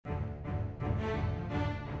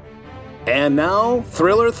And now,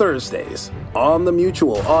 Thriller Thursdays on the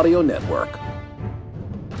Mutual Audio Network.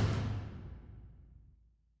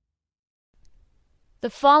 The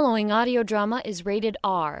following audio drama is rated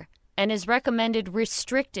R and is recommended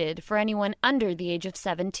restricted for anyone under the age of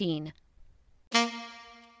 17.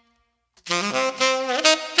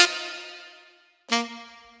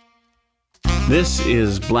 This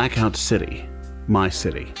is Blackout City, my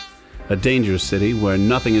city. A dangerous city where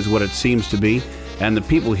nothing is what it seems to be, and the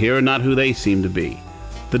people here are not who they seem to be.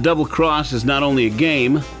 The double cross is not only a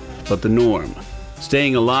game, but the norm.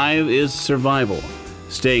 Staying alive is survival.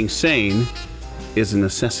 Staying sane is a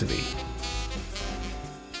necessity.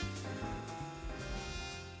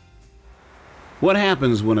 What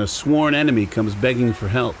happens when a sworn enemy comes begging for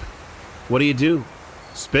help? What do?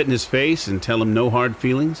 Spit in his face and tell him no hard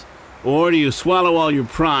feelings? Or do you swallow all your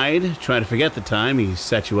pride, try to forget the time he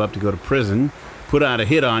set you up to go to prison, put out a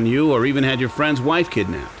hit on you, or even had your friend's wife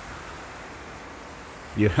kidnapped?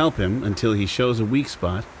 You help him until he shows a weak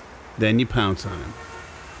spot, then you pounce on him.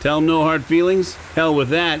 Tell him no hard feelings? Hell with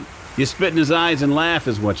that. You spit in his eyes and laugh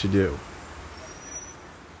is what you do.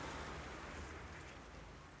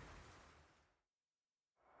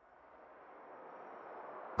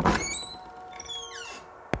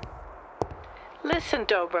 Listen,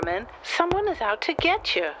 Doberman, someone is out to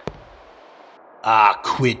get you. Ah,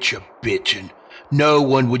 quit your bitching. No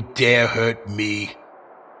one would dare hurt me.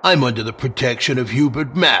 I'm under the protection of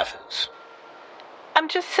Hubert Mathers. I'm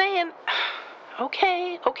just saying...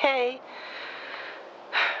 Okay.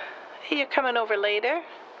 You're coming over later?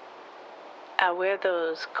 I'll wear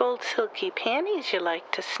those gold silky panties you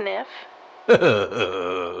like to sniff.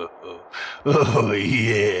 Oh,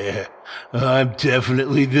 yeah. I'm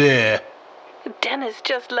definitely there. Dennis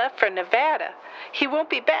just left for Nevada. He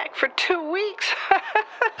won't be back for 2 weeks.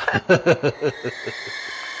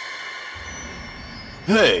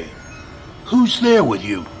 Hey, who's there with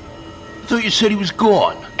you? I thought you said he was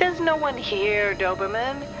gone. There's no one here,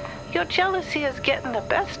 Doberman. Your jealousy is getting the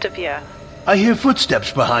best of you. I hear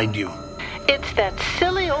footsteps behind you. It's that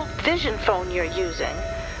silly old vision phone you're using.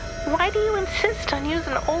 Why do you insist on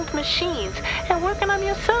using old machines and working on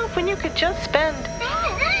yourself when you could just spend...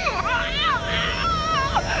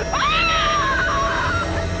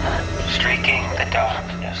 Streaking the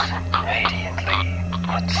darkness radiantly,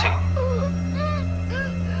 but soon.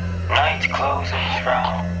 Night closes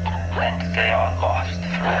round, and they are lost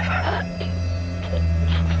forever.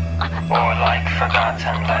 Or like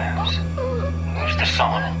forgotten lyres, whose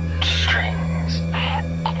dissonant strings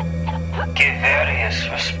give various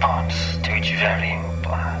response to each varying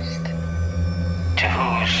blast, to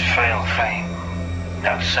whose frail frame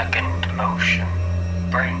no second motion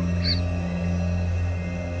brings.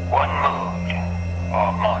 One mood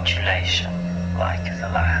or modulation like the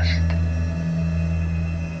last.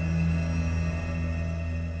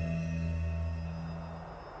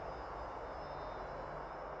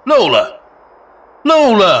 Lola!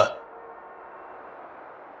 Lola!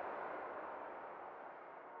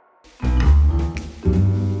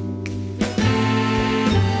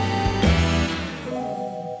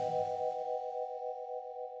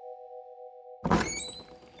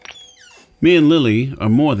 Me and Lily are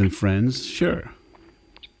more than friends, sure.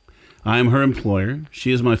 I am her employer.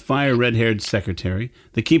 She is my fire red-haired secretary,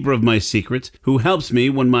 the keeper of my secrets, who helps me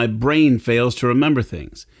when my brain fails to remember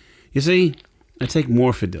things. You see, I take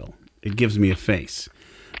Morphidil. It gives me a face.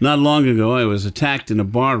 Not long ago, I was attacked in a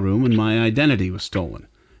bar room and my identity was stolen.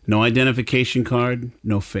 No identification card,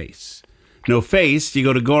 no face. No face, you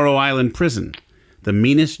go to Goro Island Prison, the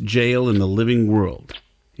meanest jail in the living world.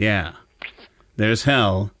 Yeah, there's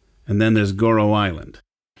hell, and then there's Goro Island.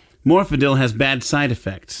 Morphidil has bad side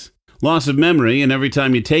effects. Loss of memory, and every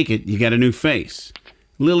time you take it, you get a new face.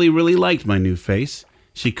 Lily really liked my new face.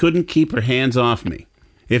 She couldn't keep her hands off me.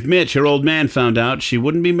 If Mitch, her old man, found out, she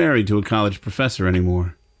wouldn't be married to a college professor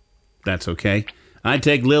anymore. That's okay. I'd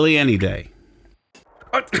take Lily any day.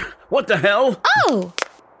 What the hell? Oh!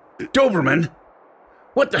 Doberman!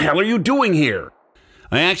 What the hell are you doing here?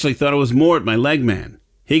 I actually thought it was Mort, my leg man.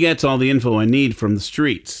 He gets all the info I need from the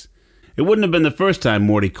streets. It wouldn't have been the first time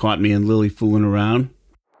Morty caught me and Lily fooling around.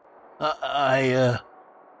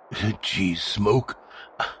 Geez, Smoke.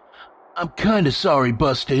 I'm kinda sorry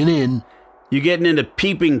busting in. You getting into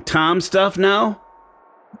peeping Tom stuff now?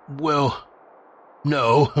 Well,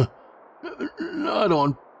 no. Not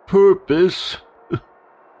on purpose.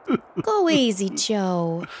 Go easy,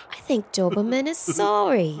 Joe. I think Doberman is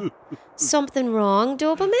sorry. Something wrong,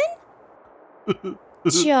 Doberman?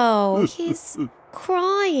 Joe, he's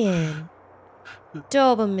crying.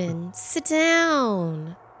 Doberman, sit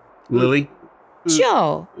down. Lily?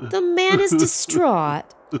 Joe, the man is distraught.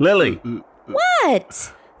 Lily,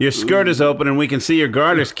 What? your skirt is open and we can see your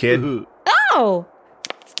garters, kid. Oh!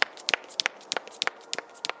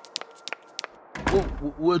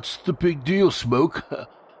 What's the big deal, Smoke?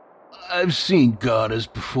 I've seen garters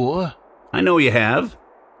before. I know you have.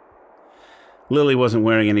 Lily wasn't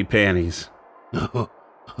wearing any panties.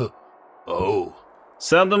 Oh.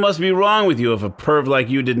 Something must be wrong with you if a perv like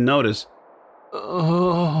you didn't notice.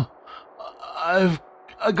 I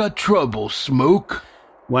got trouble, Smoke.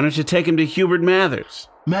 Why don't you take him to Hubert Mathers?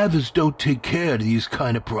 Mathers don't take care of these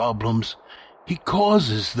kind of problems. He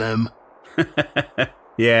causes them.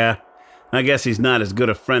 Yeah, I guess he's not as good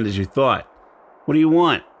a friend as you thought. What do you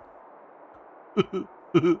want?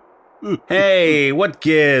 Hey, what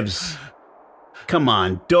gives? Come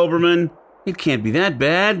on, Doberman. It can't be that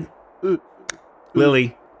bad.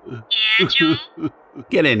 Lily. Yeah, Joe?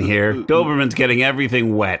 Get in here. Doberman's getting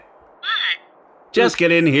everything wet. What? Just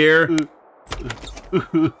get in here.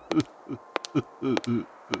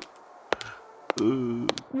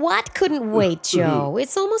 What couldn't wait, Joe?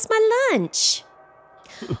 It's almost my lunch.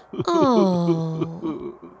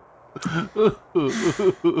 Oh.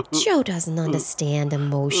 Joe doesn't understand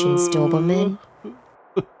emotions, Doberman.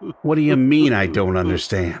 What do you mean I don't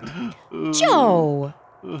understand? Joe!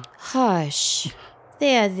 Hush.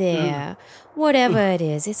 There. Whatever it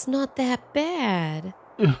is, it's not that bad.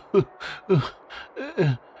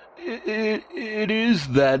 It is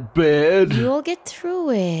that bad. You'll get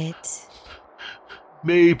through it.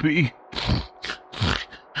 Maybe.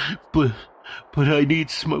 But I need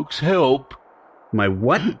Smoke's help. My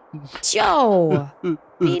what? Joe!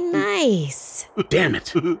 Be nice. Damn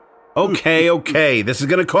it. Okay. This is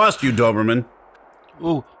gonna cost you, Doberman.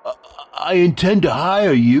 Oh, I intend to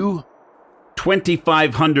hire you.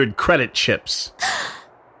 2,500 credit chips.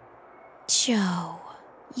 Joe,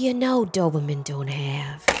 you know Doberman don't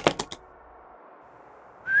have.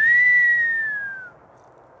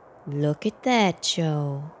 Look at that,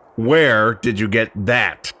 Joe. Where did you get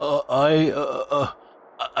that?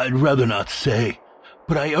 I'd rather not say,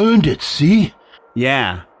 but I earned it, see?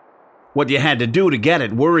 Yeah. What you had to do to get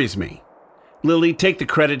it worries me. Lily, take the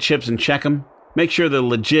credit chips and check them. Make sure they're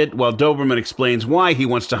legit while Doberman explains why he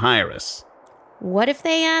wants to hire us. What if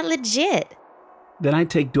they aren't legit? Then I'd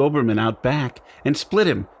take Doberman out back and split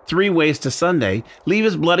him 3 ways to Sunday, leave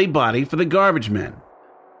his bloody body for the garbage men.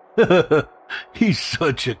 He's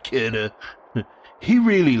such a kidder. He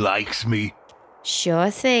really likes me. Sure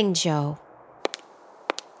thing, Joe.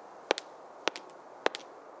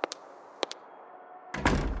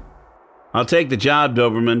 I'll take the job,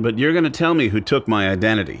 Doberman, but you're going to tell me who took my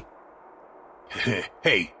identity.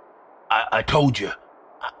 Hey, I told you,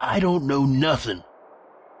 I don't know nothing.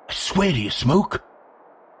 I swear to you, Smoke.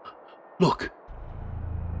 Look,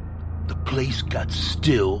 the place got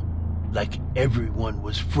still, like everyone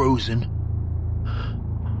was frozen.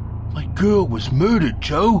 My girl was murdered,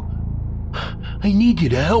 Joe. I need you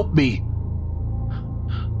to help me.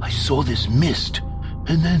 I saw this mist,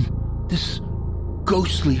 and then this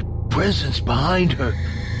ghostly presence behind her.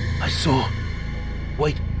 I saw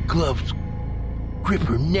white gloves grip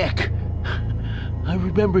her neck. I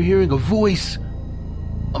remember hearing a voice,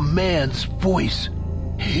 a man's voice.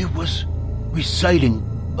 He was reciting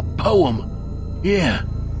a poem. Yeah,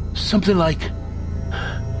 something like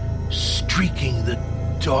streaking the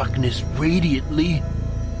darkness radiantly.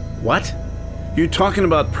 What? You talking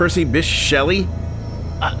about Percy Bysshe Shelley?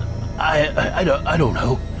 I don't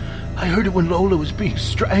know. I heard it when Lola was being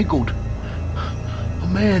strangled. A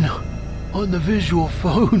man on the visual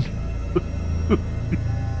phone.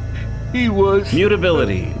 He was...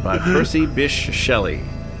 Mutability by Percy Bysshe Shelley.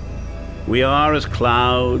 We are as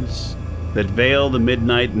clouds that veil the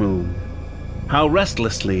midnight moon. How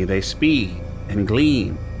restlessly they speed and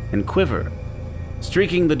gleam and quiver,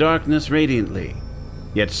 streaking the darkness radiantly.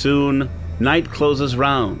 Yet soon night closes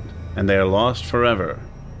round, and they are lost forever.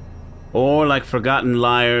 Or like forgotten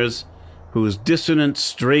lyres, whose dissonant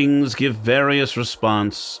strings give various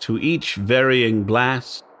response to each varying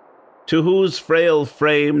blast, to whose frail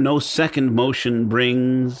frame no second motion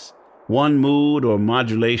brings one mood or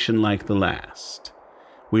modulation like the last.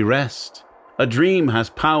 We rest. A dream has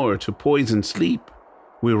power to poison sleep.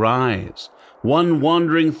 We rise. One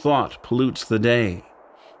wandering thought pollutes the day.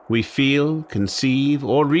 We feel, conceive,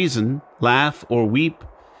 or reason, laugh or weep,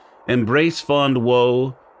 embrace fond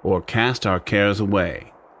woe, or cast our cares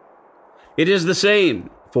away. It is the same,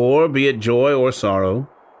 for, be it joy or sorrow,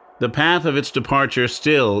 the path of its departure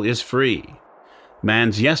still is free.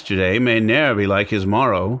 Man's yesterday may ne'er be like his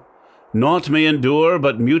morrow. Naught may endure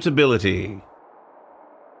but mutability.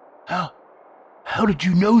 How did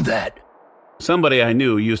you know that? Somebody I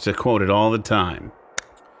knew used to quote it all the time.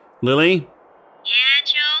 Lily, Yeah,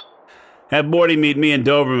 Joe? have Morty meet me and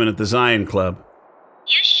Doberman at the Zion Club.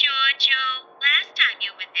 You sure, Joe? Last time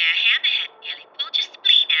you were there, Hammerhead nearly pulled your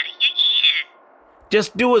spleen out of your ears.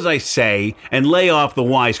 Just do as I say and lay off the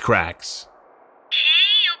wisecracks.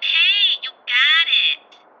 Okay, you got it.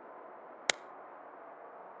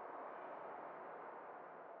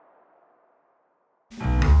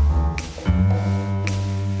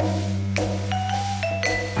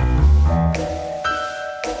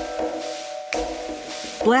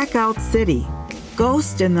 Blackout City,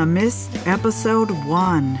 Ghost in the Mist, Episode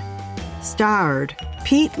 1. Starred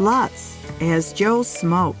Pete Lutz as Joe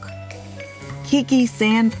Smoke, Kiki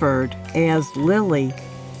Sanford as Lily,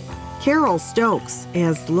 Carol Stokes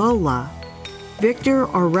as Lola, Victor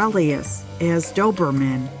Aurelius as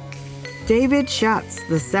Doberman, David Schutz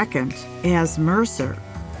II as Mercer.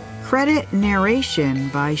 Credit narration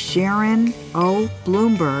by Sharon O.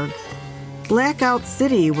 Bloomberg. Blackout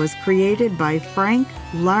City was created by Frank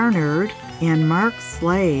Larnard and Mark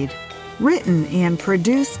Slade. Written and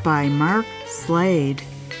produced by Mark Slade.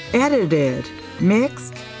 Edited,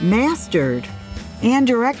 mixed, mastered, and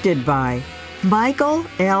directed by Michael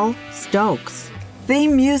L. Stokes.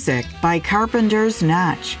 Theme music by Carpenter's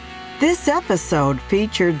Notch. This episode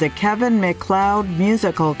featured the Kevin MacLeod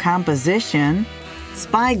musical composition,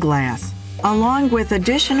 Spyglass, along with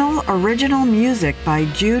additional original music by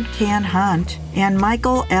Jude Can Hunt and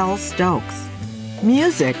Michael L. Stokes.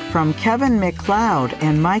 Music from Kevin MacLeod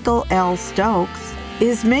and Michael L. Stokes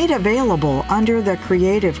is made available under the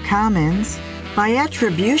Creative Commons by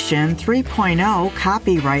Attribution 3.0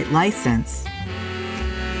 copyright license.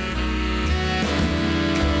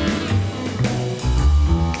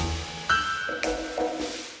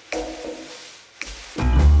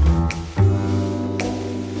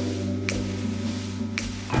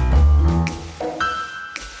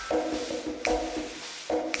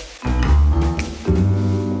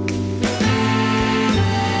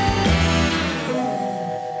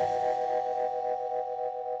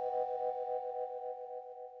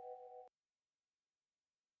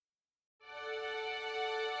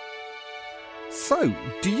 So,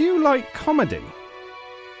 do you like comedy?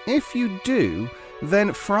 If you do,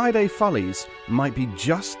 then Friday Follies might be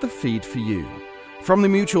just the feed for you. From the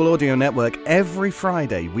Mutual Audio Network, every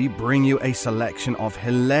Friday we bring you a selection of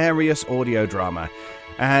hilarious audio drama,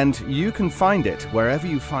 and you can find it wherever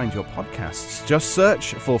you find your podcasts. Just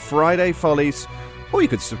search for Friday Follies, or you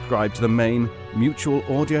could subscribe to the main Mutual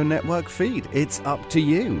Audio Network feed. It's up to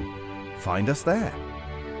you. Find us there.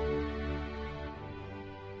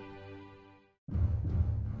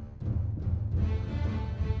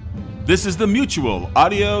 This is the Mutual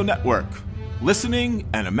Audio Network, listening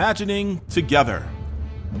and imagining together.